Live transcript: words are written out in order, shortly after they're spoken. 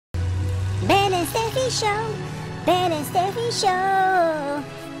and Stephy show. Ben and Stephy show.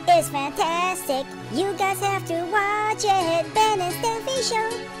 It's fantastic. You guys have to watch it. Ben and Stephy show.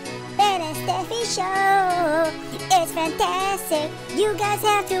 Ben and Stephy show. It's fantastic. You guys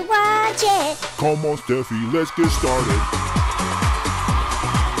have to watch it. Come on, Steffi, let's get started.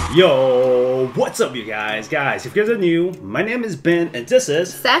 Yo, what's up, you guys? Guys, if you guys are new, my name is Ben, and this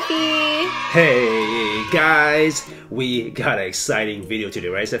is Steffi. Hey, guys, we got an exciting video today,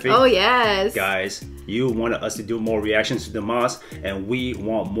 right, Steffi? Oh, yes. Guys, you wanted us to do more reactions to Dimas, and we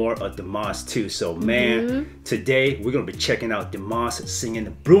want more of Dimas too. So, man, today we're gonna be checking out Dimas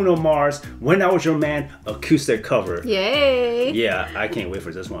singing Bruno Mars "When I Was Your Man" acoustic cover. Yay! Yeah, I can't wait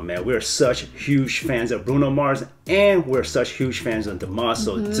for this one, man. We're such huge fans of Bruno Mars, and we're such huge fans of Dimas,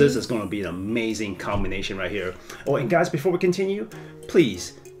 so this is going to be an amazing combination right here. Oh, and guys, before we continue,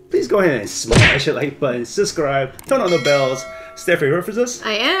 please go ahead and smash the like button, subscribe, turn on the bells. Stephy, ready for this?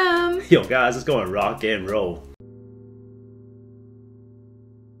 I am. Yo, guys, let's go and rock and roll.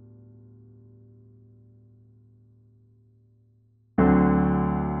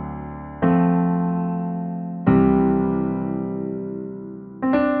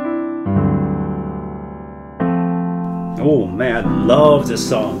 Oh man, I love this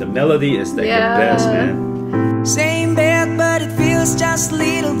song. The melody is like the best, man. Same bed, but it feels just a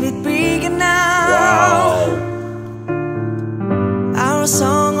little bit bigger now. Wow. Our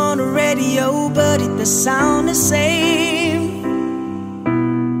song on the radio, but it does sound the same.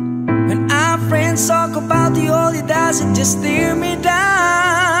 When our friends talk about the old, it doesn't just steer me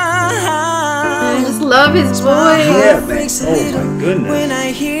down. I just love his voice. Yeah, man. Oh my goodness. When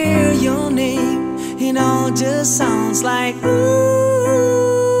I hear your name, it all just sounds like ooh,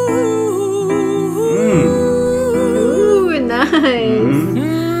 ooh, nice.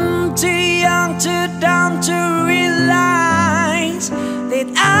 Too young, too dumb to realize that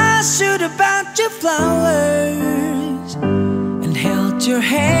I should have bought you flowers and held your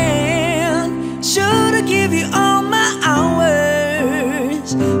hand. Should have give you all my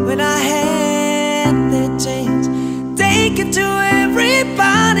hours when I had the chance. Take it to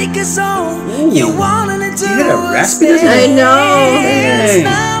everybody, 'cause all you wanted to do was dance. I know.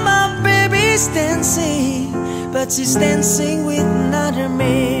 Now my baby's dancing, but she's dancing with another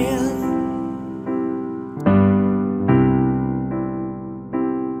man.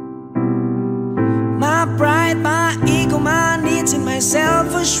 My pride, my ego, my needs, and my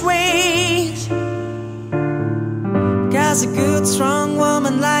selfish ways. 'Cause a good, strong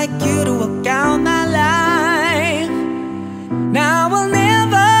woman like you to walk out my life. Now I'll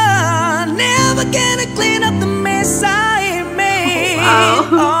never gonna clean up the mess I made. Wow.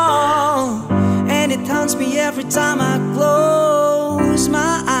 Oh, and it haunts me every time I close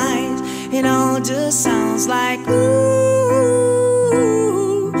my eyes. It all just sounds like ooh,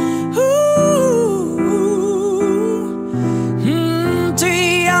 ooh. Too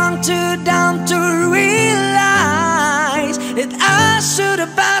young, too dumb to realize that I should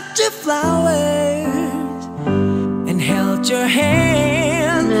have bought you flowers and held your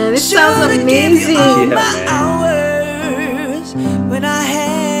hand. Man, this sounds amazing. All my hours when I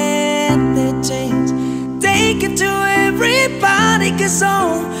had the chance. Take it to everybody, 'cause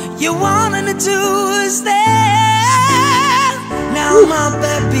all you wanted to do was there. Now my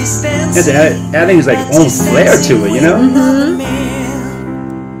baby's dancing. Adding is like own flair to it, you know?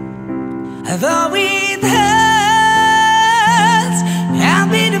 Though it hurts, I'll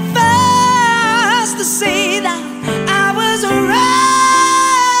be the first to say that I was right.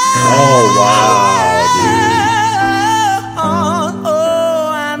 Oh wow, dude. Oh,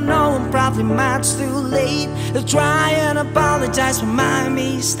 I know I'm probably much too late to try and apologize for my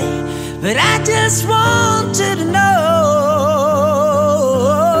mistake, but I just want you to know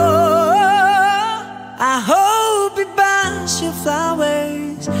I hope he buys you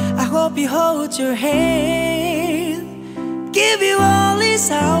flowers. I hope he holds your hand, give you all his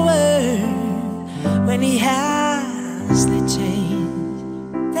hours when he has the chance.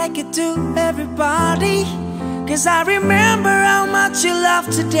 Take it to everybody, 'cause I remember how much you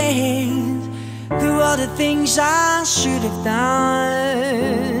loved to dance. Do all the things I should have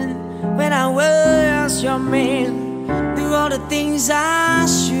done when I was your man. Do all the things I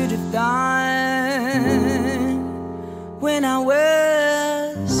should have done when I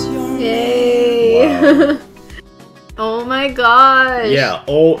was your man. Yay. Oh my gosh. Yeah,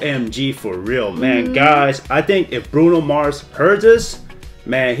 OMG for real, man. Guys, I think if Bruno Mars heard this,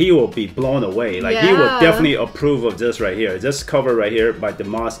 man, he will be blown away. Like, he will definitely approve of this right here. This cover right here by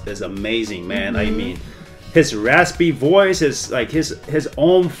Dimas is amazing, man. I mean, his raspy voice is like his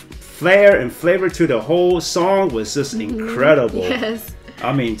own flair and flavor to the whole song was just incredible. Yes.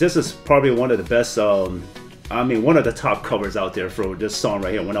 I mean, this is probably one of the best. I mean, one of the top covers out there for this song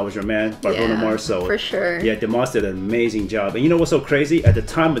right here, "When I Was Your Man" by Bruno Mars. So for sure. Yeah, Dimas did an amazing job. And you know what's so crazy? At the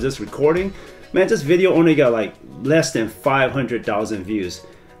time of this recording, man, this video only got like less than 500,000 views,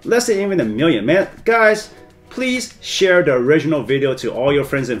 less than even 1 million. Man, guys, please share the original video to all your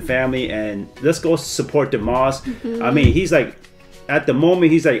friends and family, and let's go support Dimas. I mean, he's like, at the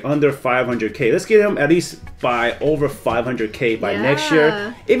moment, he's like under 500K. Let's get him at least by over 500K by next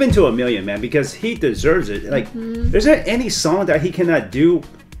year, even to 1 million, man, because he deserves it. Like, there's not any song that he cannot do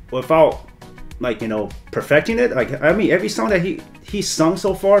without, like, you know, perfecting it. Like, I mean, every song that he sung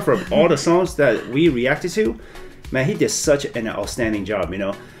so far, from all the songs that we reacted to, man, he did such an outstanding job, you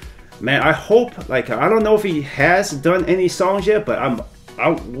know. Man, I hope, like, I don't know if he has done any songs yet, but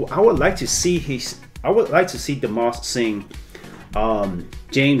I would like to see Dimas sing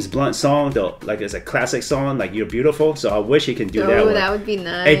James Blunt song, though, like it's a classic song, like "You're Beautiful." So I wish he can do that. Oh, that would be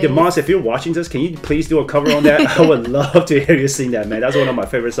nice. Hey Dimas, if you're watching this, can you please do a cover on that? I would love to hear you sing that, man. That's one of my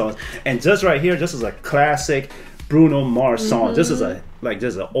favorite songs. And just right here, this is a classic Bruno Mars song. This is an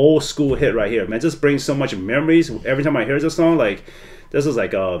old school hit right here, man. Just brings so much memories every time I hear this song. Like, this is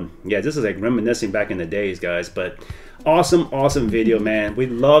like this is like reminiscing back in the days, guys. But awesome video, man. We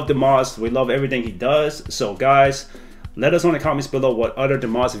love Dimas. We love everything he does. So guys, let us know in the comments below what other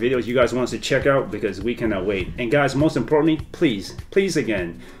Dimas videos you guys want us to check out, because we cannot wait. And guys, most importantly, please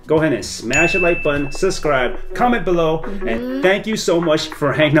again, go ahead and smash the like button, subscribe, comment below, and thank you so much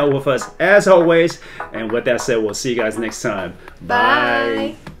for hanging out with us as always. And with that said, we'll see you guys next time.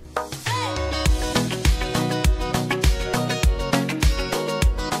 Bye.